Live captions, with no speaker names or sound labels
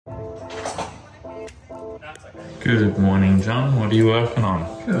Good morning, John. What are you working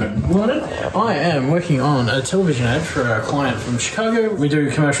on? Good morning. I am working on a television ad for a client from Chicago. We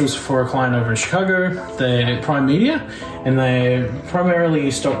do commercials for a client over in Chicago. They're Prime Media, and they primarily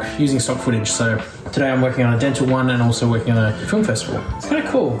using stock footage. So today I'm working on a dental one and also working on a film festival. It's kind of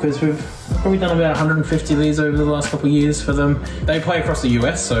cool because we've probably done about 150 of these over the last couple of years for them. They play across the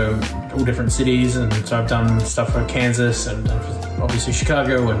US, so all different cities, and so I've done stuff for Kansas and obviously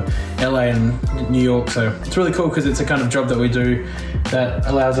Chicago and LA and New York. So it's really cool because it's a kind of job that we do that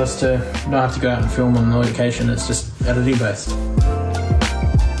allows us to not have to go out and film on the location. It's just editing based.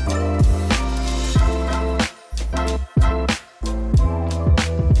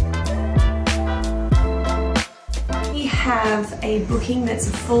 We have a booking that's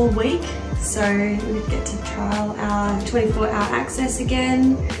a full week, so we get to trial our 24-hour access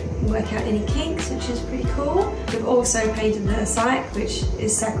again, work out any kinks, which is pretty cool. We've also painted the site, which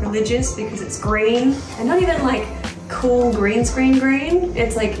is sacrilegious because it's green, and not even like cool green screen green,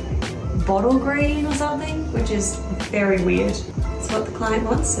 it's like bottle green or something, which is very weird. It's what the client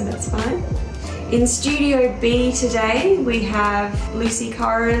wants, so that's fine. In Studio B today, we have Lucy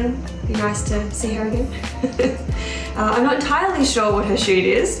Curran. Be nice to see her again. I'm not entirely sure what her shoot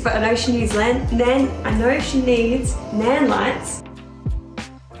is, but I know she needs nan lights.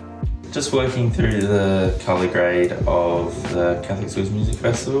 Just working through the colour grade of the Catholic Schools Music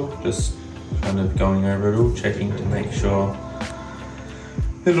Festival, just kind of going over it all, checking to make sure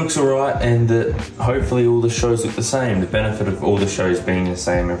it looks alright and that hopefully all the shows look the same. The benefit of all the shows being the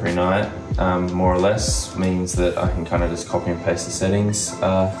same every night, more or less, means that I can kind of just copy and paste the settings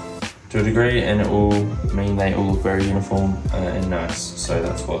to a degree, and it will mean they all look very uniform and nice. So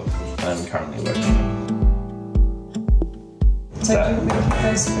that's what I'm currently working on. So do you want me to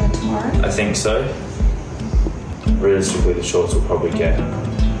post for tomorrow? I think so. Realistically, the shorts will probably get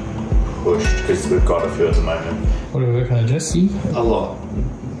pushed because we've got a few at the moment. What are we working on, Jesse? A lot.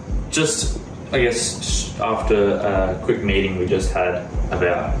 Just, I guess, after a quick meeting we just had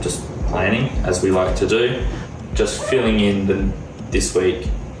about just planning, as we like to do, just filling in this week,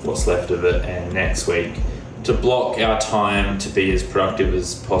 what's left of it, and next week, to block our time to be as productive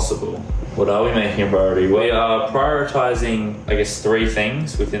as possible. What are we making a priority? We are prioritising, I guess, 3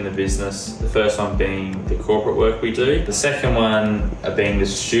 things within the business. The first one being the corporate work we do. The second one being the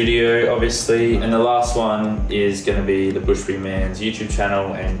studio, obviously. And the last one is going to be the Bushby Man's YouTube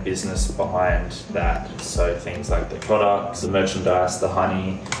channel and business behind that. So things like the products, the merchandise, the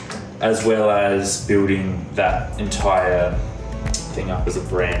honey, as well as building that entire thing up as a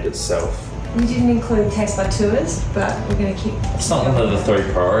brand itself. We didn't include Taste Bud Tours, but we're going to keep... It's not one of the 3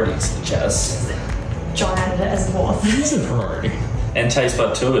 priorities, Jazz. John added it as a 4th. It is a priority. And Taste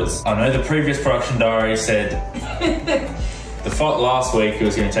Bud Tours. I know the previous production diary said last week it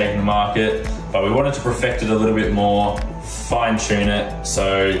was going to take in the market, but we wanted to perfect it a little bit more, fine-tune it.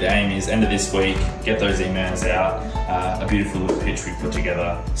 So the aim is end of this week, get those emails out, a beautiful little pitch we put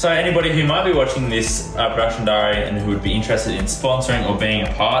together. So anybody who might be watching this production diary and who would be interested in sponsoring or being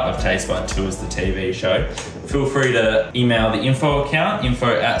a part of Taste Bud Tours, the TV show, feel free to email the info account,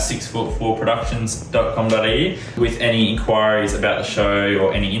 info@6foot4productions.com.au, with any inquiries about the show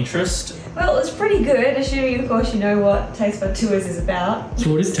or any interest. Well, it's pretty good, assuming of course you know what Taste Bud Tours is about. So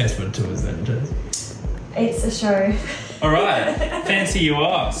what is Taste Bud Tours then, Jess? It's a show. Alright, fancy you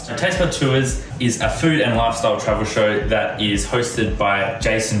asked. Taste Bud Tours is a food and lifestyle travel show that is hosted by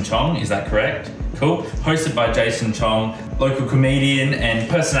Jason Chong, is that correct? Cool. Hosted by Jason Chong, local comedian and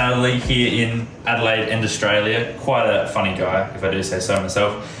personality here in Adelaide and Australia. Quite a funny guy, if I do say so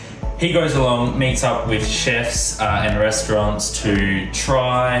myself. He goes along, meets up with chefs and restaurants to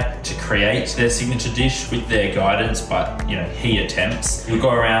try to create their signature dish with their guidance, but you know, he attempts. We go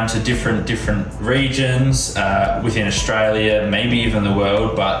around to different regions within Australia, maybe even the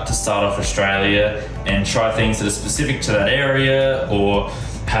world, but to start off Australia, and try things that are specific to that area or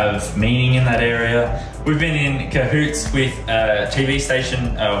have meaning in that area. We've been in cahoots with a TV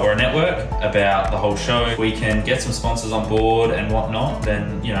station or a network about the whole show. If we can get some sponsors on board and whatnot,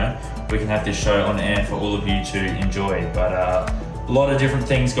 then you know, we can have this show on air for all of you to enjoy. But a lot of different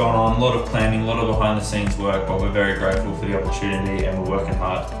things going on, a lot of planning, a lot of behind the scenes work, but we're very grateful for the opportunity and we're working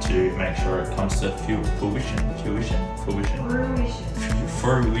hard to make sure it comes to fruition.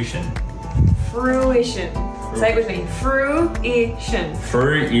 Say it with me.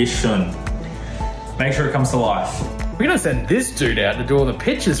 Fruition. Make sure it comes to life. We're gonna send this dude out to do all the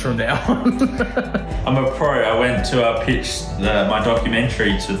pitches from now on. I'm a pro. I went to pitch my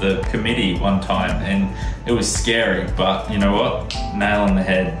documentary to the committee one time and it was scary, but you know what? Nail on the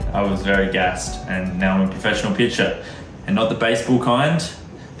head. I was very gassed and now I'm a professional pitcher. And not the baseball kind,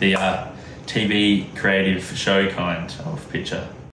 the TV creative show kind of picture.